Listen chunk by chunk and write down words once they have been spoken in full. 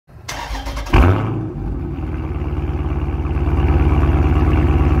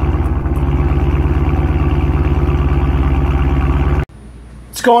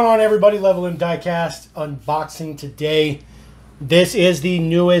What's going on, everybody? Level M Diecast unboxing today. This is the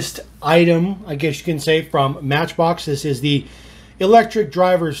newest item, I guess you can say, from Matchbox. This is the Electric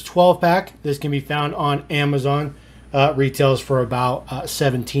Drivers 12-pack. This can be found on Amazon. Retails for about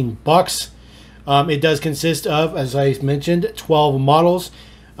 17 bucks. It does consist of, as I mentioned, 12 models.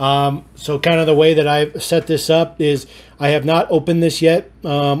 So kind of the way that I've set this up is I have not opened this yet,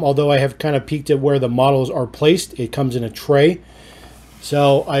 although I have kind of peeked at where the models are placed. It comes in a tray.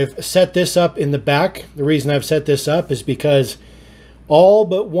 So I've set this up in the back. The reason I've set this up is because all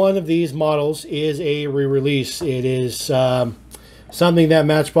but one of these models is a re-release. It is something that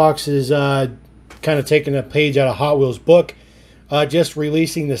Matchbox is kind of taking a page out of Hot Wheels book, just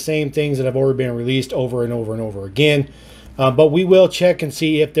releasing the same things that have already been released over and over and over again. But we will check and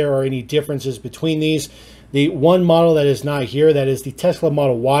see if there are any differences between these. The one model that is not here, that is the Tesla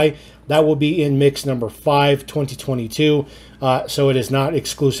Model Y, that will be in mix number 5, 2022. So it is not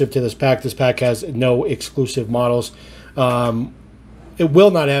exclusive to this pack. This pack has no exclusive models. It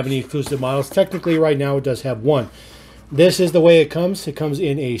will not have any exclusive models. Technically, right now, it does have one. This is the way it comes. It comes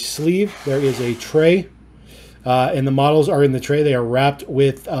in a sleeve. There is a tray, and the models are in the tray. They are wrapped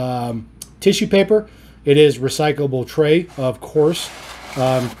with tissue paper. It is recyclable tray, of course.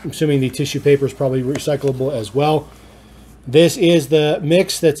 I'm assuming the tissue paper is probably recyclable as well. This is the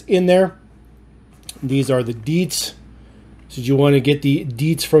mix that's in there. These are the deets. So you want to get the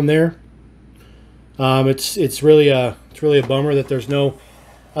deets from there. It's really a bummer that there's no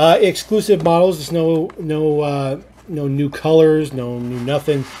exclusive models. There's no new colors, no new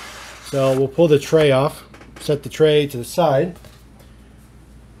nothing. So we'll pull the tray off. Set the tray to the side.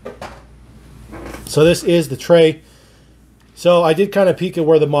 So this is the tray. So I did kind of peek at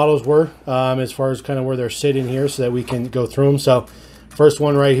where the models were as far as kind of where they're sitting here so that we can go through them. So first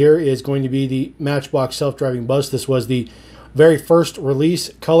one right here is going to be the Matchbox self-driving bus. This was the very first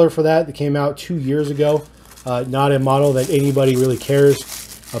release color for that. That came out 2 years ago. Not a model that anybody really cares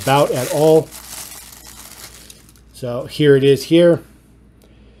about at all. So here it is here.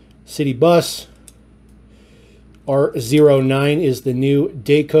 City Bus. R09 is the new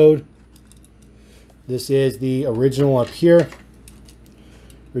date code. This is the original up here.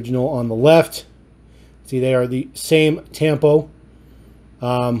 Original on the left. See, they are the same tempo.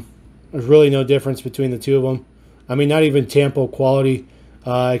 There's really no difference between the two of them. I mean, not even tempo quality,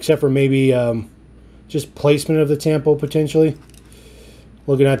 except for maybe just placement of the tempo potentially.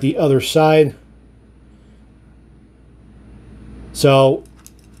 Looking at the other side. So,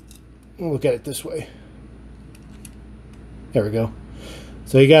 we'll look at it this way. There we go.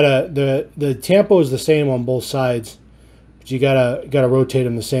 So you gotta the tempo is the same on both sides, but you gotta rotate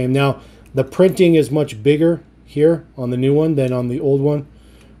them the same. Now the printing is much bigger here on the new one than on the old one,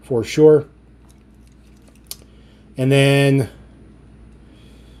 for sure. And then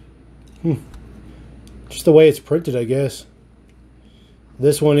just the way it's printed, I guess.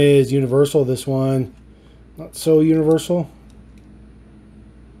 This one is universal. This one not so universal.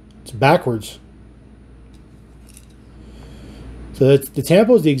 It's backwards. So the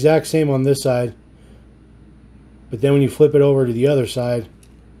tempo is the exact same on this side, but then when you flip it over to the other side,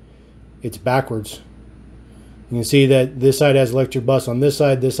 it's backwards. You can see that this side has electric bus on this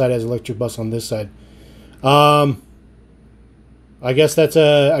side has electric bus on this side. I guess that's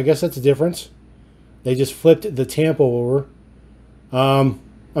a difference. They just flipped the tempo over. I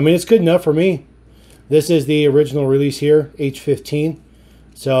mean, it's good enough for me. This is the original release here, H15.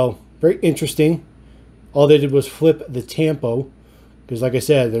 So very interesting. All they did was flip the tempo. Because like I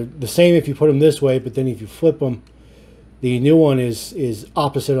said, they're the same if you put them this way, but then if you flip them, the new one is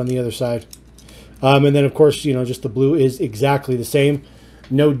opposite on the other side. And then, of course, you know, just the blue is exactly the same.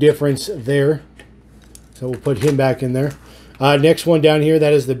 No difference there. So we'll put him back in there. Next one down here,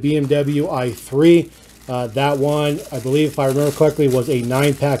 that is the BMW i3. That one, I believe, if I remember correctly, was a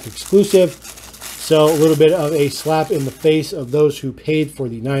 9-pack exclusive. So a little bit of a slap in the face of those who paid for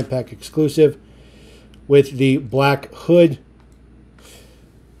the 9-pack exclusive with the black hood.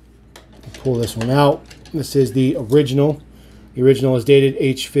 Pull this one out. This is the original. The original is dated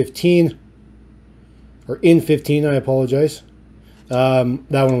H15 or in 15. I apologize. That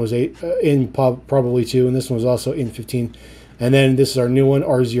one was in probably 2, and this one was also in 15. And then this is our new one,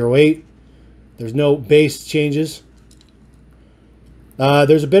 R08. There's no base changes.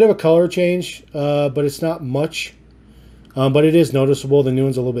 There's a bit of a color change, but it's not much. But it is noticeable. The new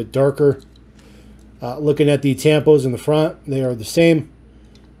one's a little bit darker. Looking at the tampos in the front, they are the same.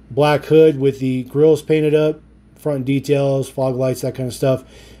 Black hood with the grills painted up, front details, fog lights, that kind of stuff.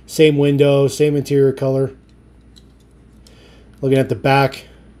 Same window, same interior color. Looking at the back,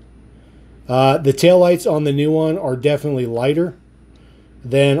 the taillights on the new one are definitely lighter.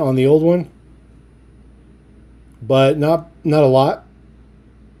 than on the old one, but not a lot.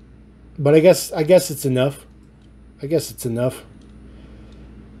 But I guess it's enough. I guess it's enough.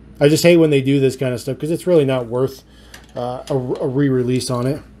 I just hate when they do this kind of stuff because it's really not worth a re-release on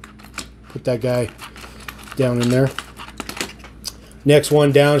it. Put that guy down in there. Next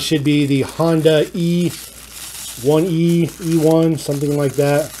one down should be the Honda E1E, E1, something like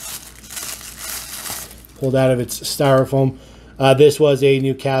that. Pulled out of its styrofoam. This was a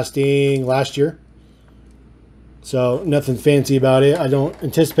new casting last year, so nothing fancy about it. I don't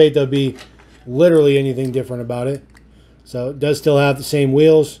anticipate there'll be literally anything different about it. So it does still have the same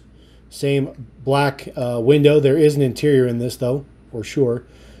wheels, same black window. There is an interior in this though, for sure.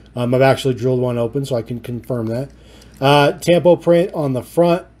 I've actually drilled one open, so I can confirm that. Tampo print on the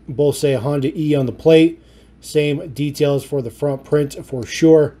front. Both say Honda E on the plate. Same details for the front print for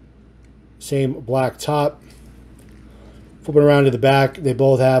sure. Same black top. Flipping around to the back, they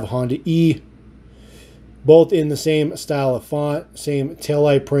both have Honda E. Both in the same style of font. Same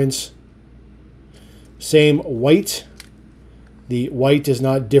taillight prints. Same white. The white is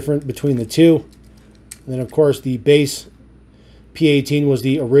not different between the two. And then, of course, the base P18 was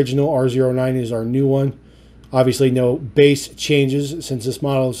the original. R09 is our new one. Obviously, no base changes since this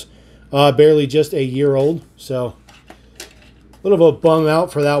model's barely just a year old. So, a little of a bum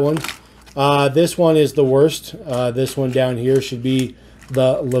out for that one. This one is the worst. This one down here should be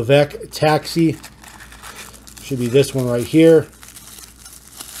the Levesque Taxi. Should be this one right here.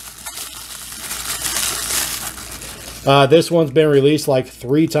 This one's been released like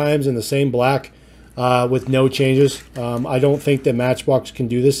 3 times in the same black with no changes. I don't think that Matchbox can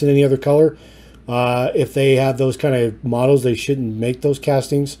do this in any other color. If they have those kind of models, they shouldn't make those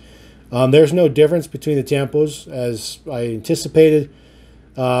castings. There's no difference between the tampos as I anticipated.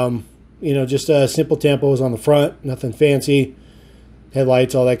 You know, just simple tampos on the front, nothing fancy.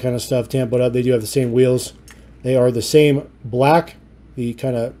 Headlights, all that kind of stuff, tampoed up. They do have the same wheels. They are the same black, the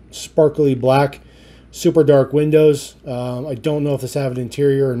kind of sparkly black, super dark windows. I don't know if this have an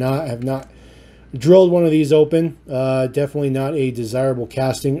interior or not. I have not drilled one of these open. Definitely not a desirable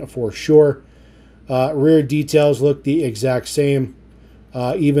casting for sure. Rear details look the exact same.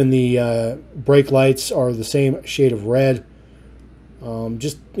 Even the brake lights are the same shade of red.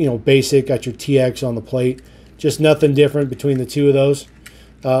 Just, you know, basic. Got your TX on the plate. Just nothing different between the two of those.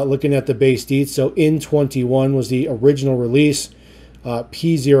 Looking at the base deets, so N21 was the original release.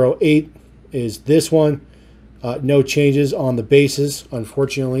 P08 is this one. No changes on the bases,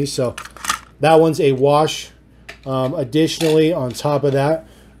 unfortunately. So that one's a wash. Additionally, on top of that,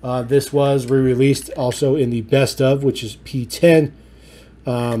 this was re-released also in the best of, which is P10.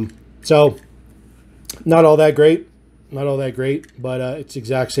 So not all that great. Not all that great, but it's the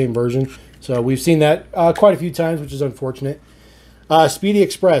exact same version. So we've seen that quite a few times, which is unfortunate. Speedy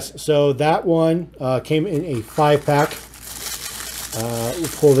Express. So that one came in a 5-pack. We'll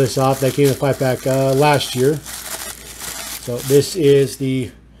pull this off. That came in a 5-pack last year. So this is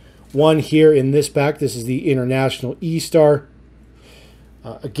the one here in this pack. This is the International E-Star.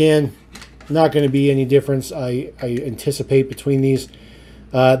 Again, not going to be any difference, I anticipate, between these.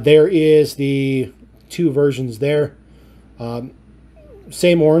 There is the 2 versions there.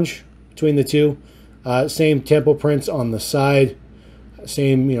 Same orange between the two. Same tempo prints on the side.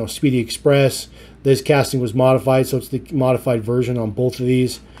 Same, you know, Speedy Express. This casting was modified, so it's the modified version on both of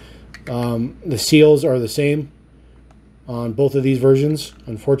these. The seals are the same on both of these versions,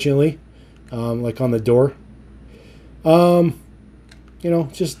 unfortunately, like on the door. You know,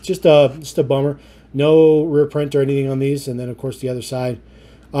 just a bummer. No rear print or anything on these, and then of course the other side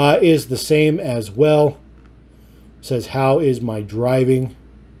is the same as well. It says, "How is my driving?"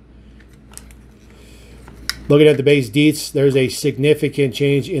 Looking at the base deets, there's a significant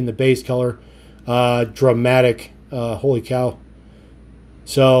change in the base color. Dramatic. Holy cow.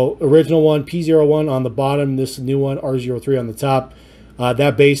 So, original one, P01 on the bottom. This new one, R03 on the top.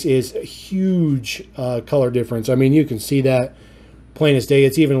 That base is a huge color difference. I mean, you can see that plain as day.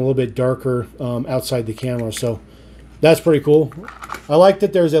 It's even a little bit darker outside the camera. So, that's pretty cool. I like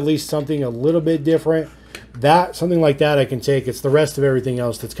that there's at least something a little bit different. Something like that I can take. It's the rest of everything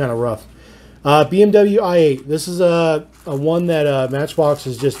else that's kind of rough. BMW i8. This is a one that Matchbox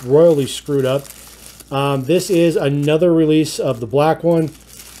has just royally screwed up. This is another release of the black one.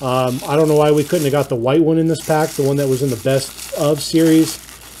 I don't know why we couldn't have got the white one in this pack, the one that was in the best of series.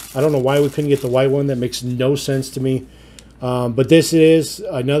 I don't know why we couldn't get the white one. That makes no sense to me. But this is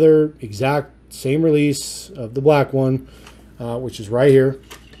another exact same release of the black one, which is right here.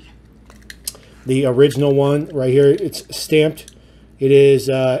 The original one right here, it's stamped. It is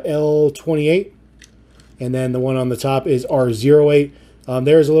L28, and then the one on the top is R08.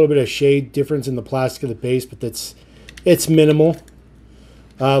 There's a little bit of shade difference in the plastic of the base, but it's minimal.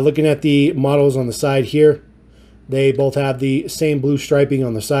 Looking at the models on the side here, they both have the same blue striping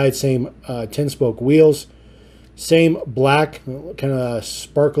on the side, same 10-spoke wheels, same black, kind of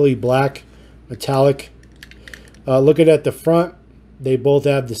sparkly black, metallic. Looking at the front, they both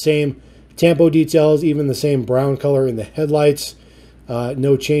have the same tampo details, even the same brown color in the headlights.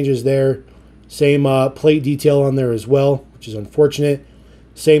 No changes there. Same plate detail on there as well, which is unfortunate.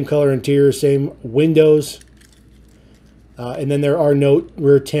 Same color interior, same windows. And then there are no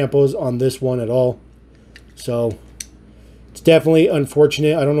rear tampos on this one at all. So it's definitely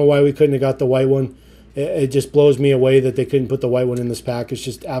unfortunate. I don't know why we couldn't have got the white one. It just blows me away that they couldn't put the white one in this pack. It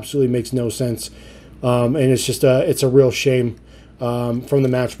just absolutely makes no sense. And it's just it's a real shame from the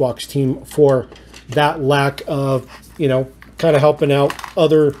Matchbox team for that lack of, you know, kind of helping out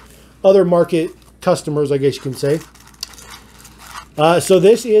other market customers, I guess you can say. So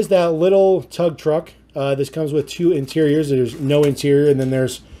this is that little tug truck. This comes with 2 interiors. There's no interior, and then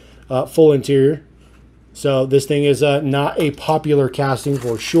there's full interior. So this thing is not a popular casting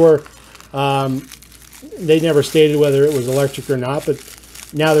for sure. They never stated whether it was electric or not, but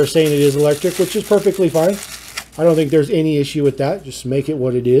now they're saying it is electric, which is perfectly fine. I don't think there's any issue with that. Just make it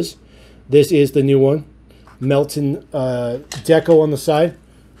what it is. This is the new one. Melton deco on the side.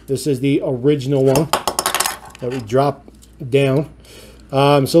 This is the original one that we drop down.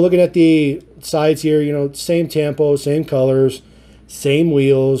 So looking at the sides here, you know, same tampo, same colors, same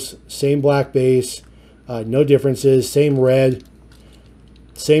wheels, same black base, no differences, same red,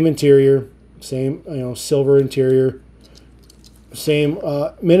 same interior, same, you know, silver interior, same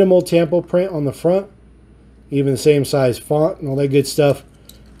minimal tampo print on the front, even the same size font and all that good stuff.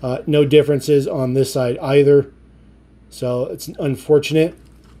 No differences on this side either, so it's unfortunate.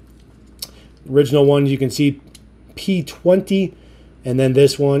 Original one, you can see P20, and then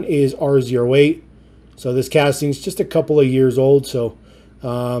this one is R08. So this casting is just a couple of years old, so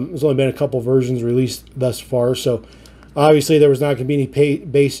there's only been a couple versions released thus far. So obviously there was not going to be any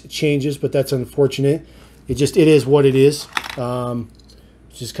base changes, but that's unfortunate. It is what it is.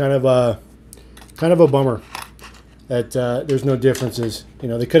 It's just kind of a bummer that there's no differences. You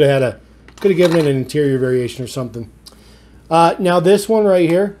know, they could have given it an interior variation or something. Now this one right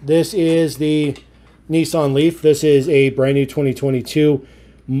here, this is the Nissan Leaf. This is a brand new 2022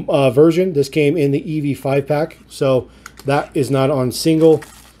 version. This came in the EV5 pack, so that is not on single.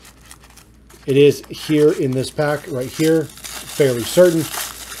 It is here in this pack right here, fairly certain.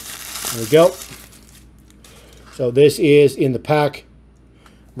 There we go. So this is in the pack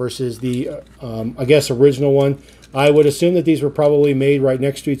versus the, I guess, original one. I would assume that these were probably made right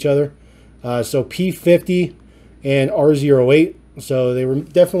next to each other. So P50 and R08. So they were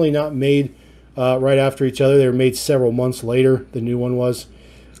definitely not made right after each other. They were made several months later. The new one was.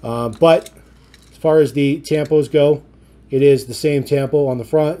 But as far as the tampos go, it is the same tampo on the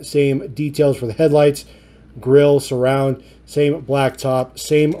front, same details for the headlights, grille, surround, same black top,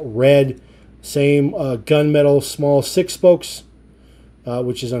 same red, same gunmetal small 6 spokes,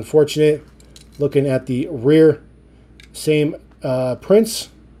 which is unfortunate. Looking at the rear, same prints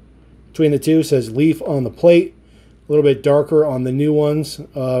between the two. Says Leaf on the plate. A little bit darker on the new ones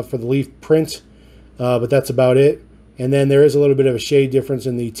for the Leaf print, but that's about it. And then there is a little bit of a shade difference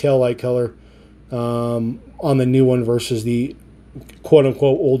in the taillight color on the new one versus the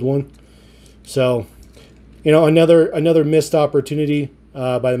quote-unquote old one. So, you know, another missed opportunity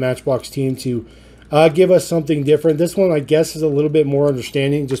by the Matchbox team to give us something different. This one, I guess, is a little bit more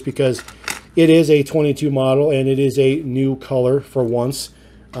understanding just because it is a 22 model and it is a new color for once,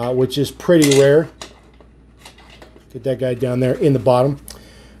 which is pretty rare. Get that guy down there in the bottom.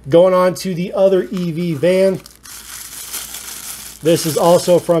 Going on to the other EV van. This is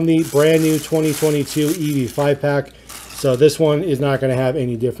also from the brand new 2022 EV5 pack. So this one is not going to have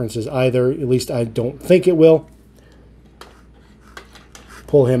any differences either. At least I don't think it will.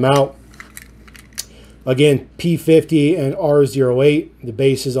 Pull him out. Again, P50 and R08. The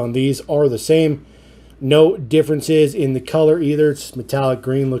bases on these are the same. No differences in the color either. It's metallic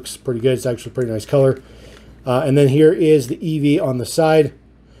green. Looks pretty good. It's actually a pretty nice color. And then here is the EV on the side.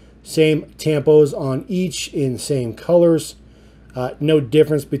 Same tampos on each in same colors. No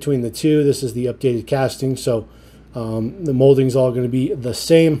difference between the two. This is the updated casting, so the molding's all going to be the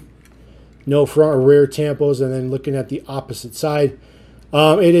same. No front or rear tampos. And then looking at the opposite side,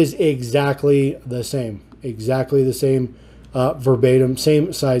 it is exactly the same. Exactly the same, verbatim.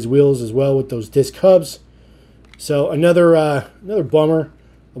 Same size wheels as well with those disc hubs. So another bummer.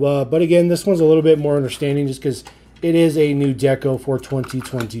 But again, this one's a little bit more understanding just because it is a new deco for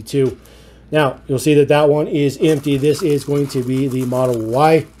 2022. Now, you'll see that that one is empty. This is going to be the Model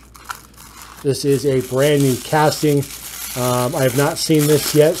Y. This is a brand new casting. I have not seen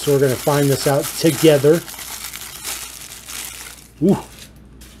this yet, so we're going to find this out together. Ooh,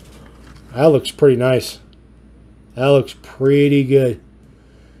 that looks pretty nice. That looks pretty good.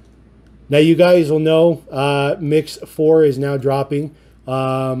 Now, you guys will know Mix 4 is now dropping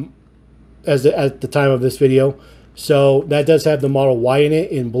at the time of this video. So that does have the Model Y in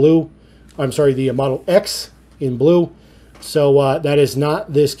it in blue. I'm sorry, the Model X in blue. So that is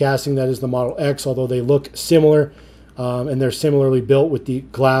not this casting. That is the Model X, although they look similar. And they're similarly built with the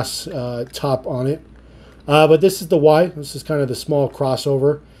glass top on it. But this is the Y. This is kind of the small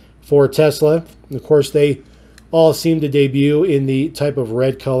crossover for Tesla. And of course, they all seem to debut in the type of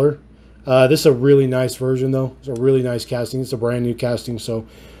red color. This is a really nice version, though. It's a really nice casting. It's a brand new casting, so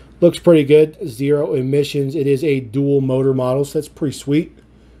looks pretty good. Zero emissions. It is a dual motor model, so that's pretty sweet.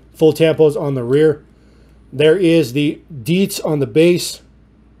 Full tampos on the rear. There is the deets on the base.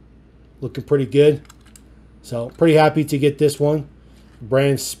 Looking pretty good. So pretty happy to get this one.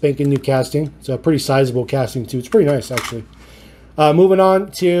 Brand spanking new casting. It's a pretty sizable casting, too. It's pretty nice, actually. Moving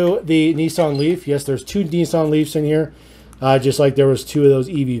on to the Nissan Leaf. Yes, there's 2 Nissan Leafs in here, just like there was 2 of those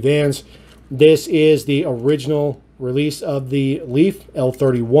EV vans. This is the original release of the Leaf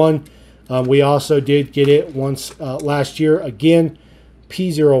L31. We also did get it once last year. Again,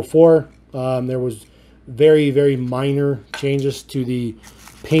 P04. There was very, very minor changes to the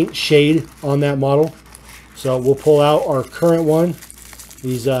paint shade on that model. So we'll pull out our current one.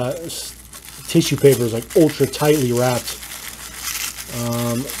 These tissue paper is like ultra tightly wrapped.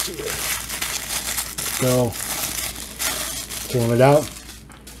 Let's see here. So, pulling it out.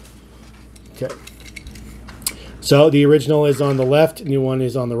 Okay. So the original is on the left, new one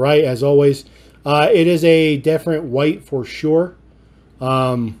is on the right, as always. It is a different white for sure.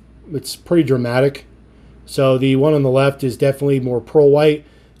 It's pretty dramatic. So the one on the left is definitely more pearl white.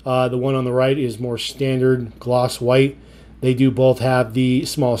 The one on the right is more standard gloss white. They do both have the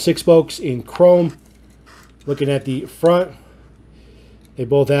small 6-spokes in chrome. Looking at the front, they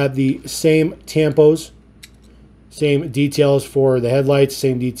both have the same tampos, same details for the headlights,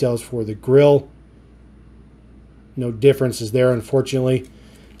 same details for the grille. No differences there, unfortunately.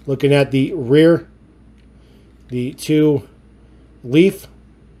 Looking at the rear, the 2 Leaf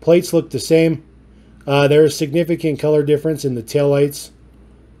plates look the same. There is significant color difference in the taillights,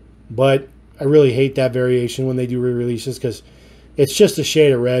 but I really hate that variation when they do re-releases because it's just a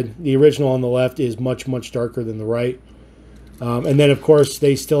shade of red. The original on the left is much, much darker than the right. And then, of course,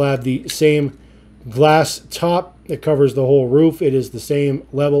 they still have the same glass top that covers the whole roof. It is the same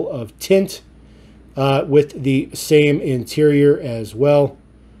level of tint with the same interior as well.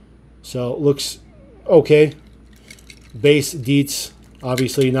 So it looks okay. Base deets,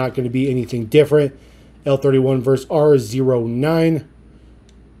 obviously not going to be anything different. L31 versus R09.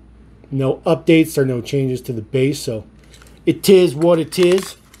 No updates or no changes to the base, so it is what it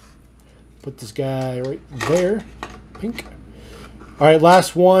is. Put this guy right there. Pink. All right,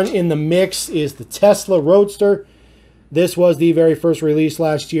 last one in the mix is the Tesla Roadster. This was the very first release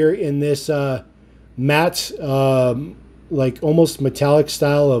last year in this matte, like almost metallic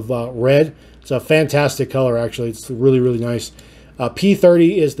style of red. It's a fantastic color, actually. It's really, really nice.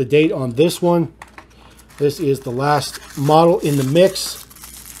 P30 is the date on this one. This is the last model in the mix.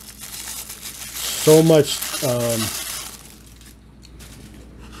 So much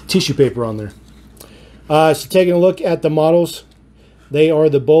tissue paper on there. So taking a look at the models, they are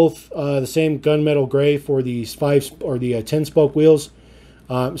both the same gunmetal gray for the 10-spoke wheels.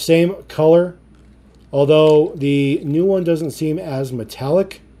 Same color, although the new one doesn't seem as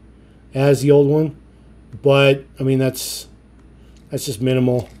metallic as the old one. But I mean that's just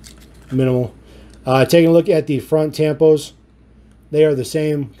minimal. Taking a look at the front tampos. They are the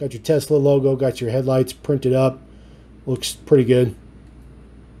same. Got your Tesla logo, got your headlights printed up. Looks pretty good.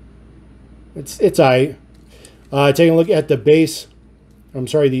 It's all right. Taking a look at the base. I'm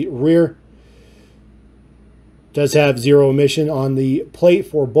sorry, the rear. Does have zero emission on the plate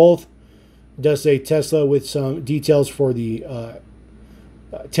for both. Does say Tesla with some details for the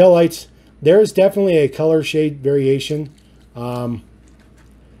taillights. There is definitely a color shade variation.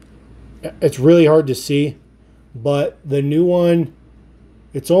 It's really hard to see, but the new one,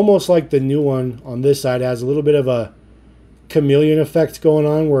 it's almost like the new one on this side has a little bit of a chameleon effect going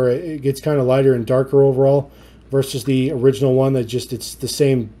on where it gets kind of lighter and darker overall versus the original one that just, it's the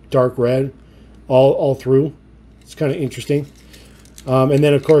same dark red all through. It's kind of interesting. And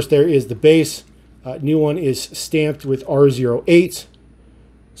then, of course, there is the base. New one is stamped with R08.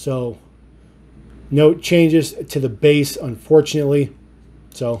 So no changes to the base, unfortunately.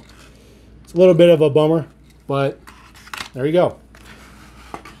 So It's a little bit of a bummer, but there you go.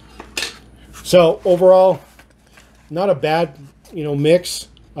 So overall, not a bad, mix.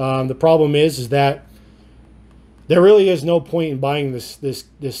 The problem is that there really is no point in buying this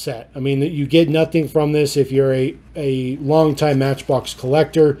set. I mean, you get nothing from this if you're a longtime Matchbox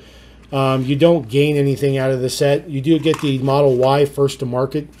collector. You don't gain anything out of the set. You do get the Model Y first to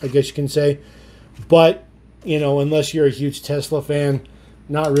market, I guess you can say. But, unless you're a huge Tesla fan,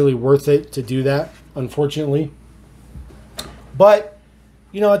 not really worth it to do that, unfortunately. But,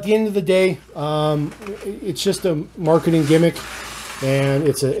 at the end of the day, it's just a marketing gimmick, and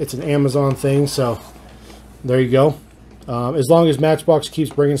it's an Amazon thing, so there you go. As long as Matchbox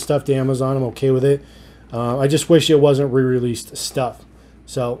keeps bringing stuff to Amazon, I'm okay with it. I just wish it wasn't re-released stuff.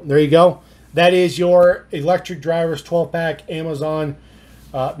 So there you go. That is your electric drivers 12-pack Amazon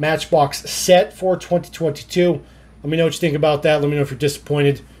Matchbox set for 2022. Let me know what you think about that. Let me know if you're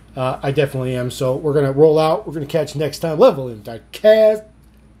disappointed. I definitely am. So we're going to roll out. We're going to catch you next time. Level in Diecast.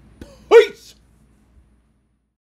 Peace!